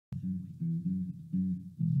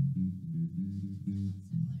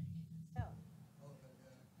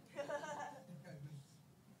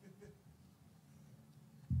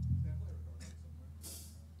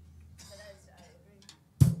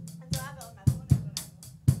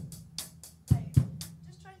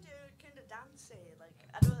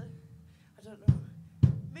I don't know.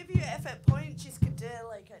 Maybe if at points you could do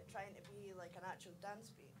like it trying to be like an actual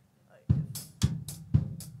dance beat. Like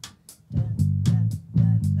dun, dun,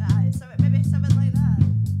 dun. Aye, so maybe something like that.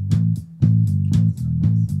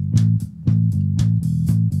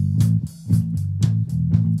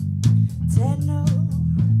 Techno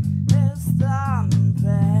is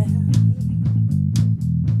thumping.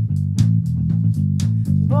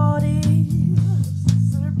 Bodies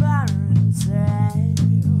are bouncing.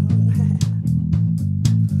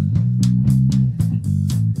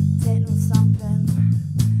 Techno's thumping.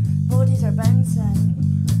 Bodies are bouncing.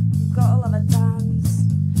 You've got to love a dance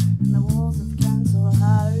in the walls of council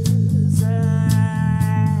houses.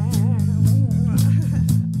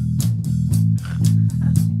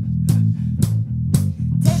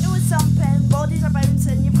 Techno is thumping. Bodies are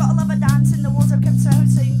bouncing. You've got to love a dance in the walls of council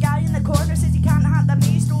housing. Guy in the corner says he can't handle the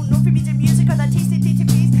bass. Don't know if he beats music or the tasty piece.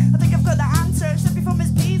 I think I've got the answer. Simply from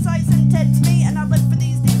his piece. It's intense, mate, and I live for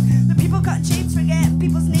these days. The people cut shapes, forget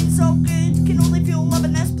people's names so good. Can only feel love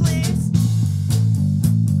in this place.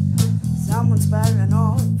 Someone's spouting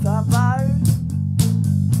off about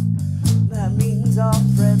the means of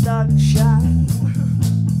production.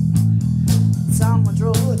 Someone's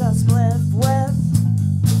rolled a spliff with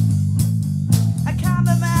a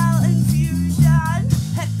chamomile infusion.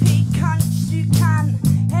 Hippie cunts, you can't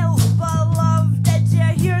help but love. Did you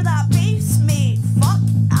hear that bass, mate? Fuck,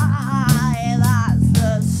 aye, that's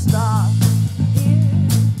the stuff. Here,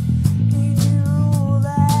 can you roll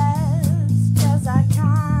this? 'Cause I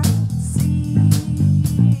can't see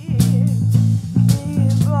me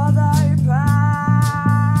brother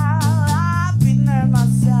pal. I've been there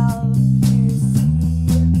myself, you see.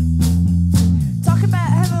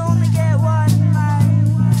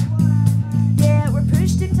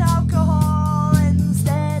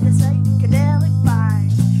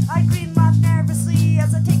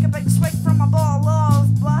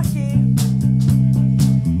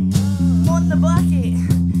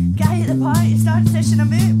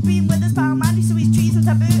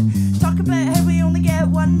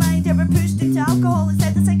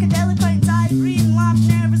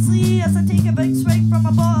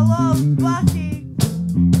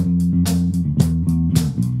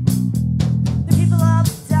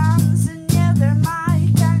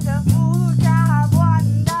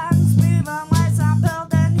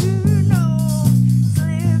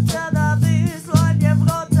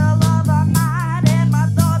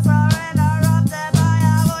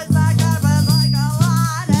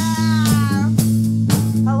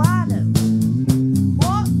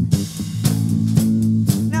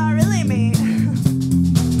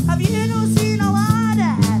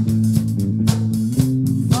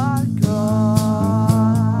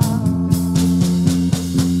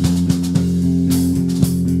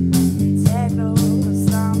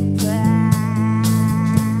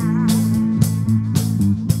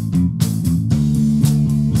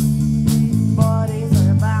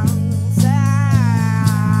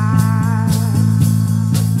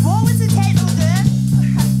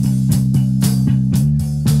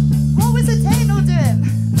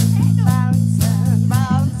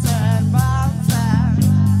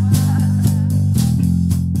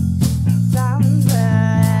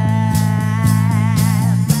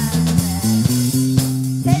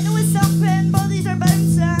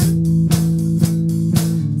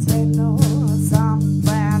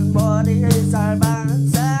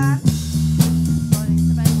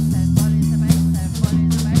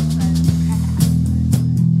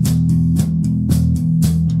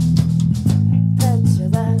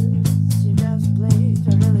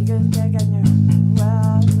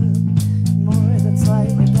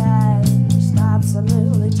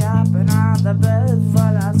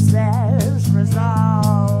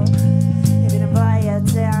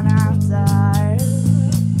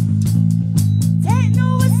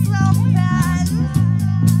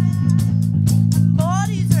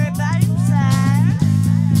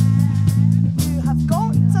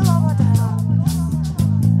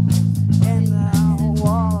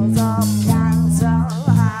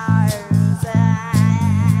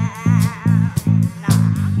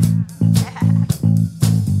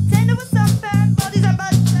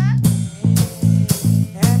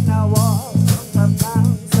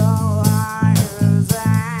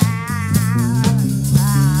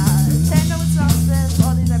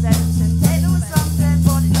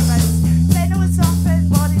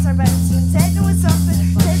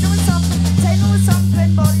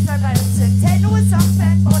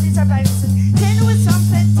 bouncing.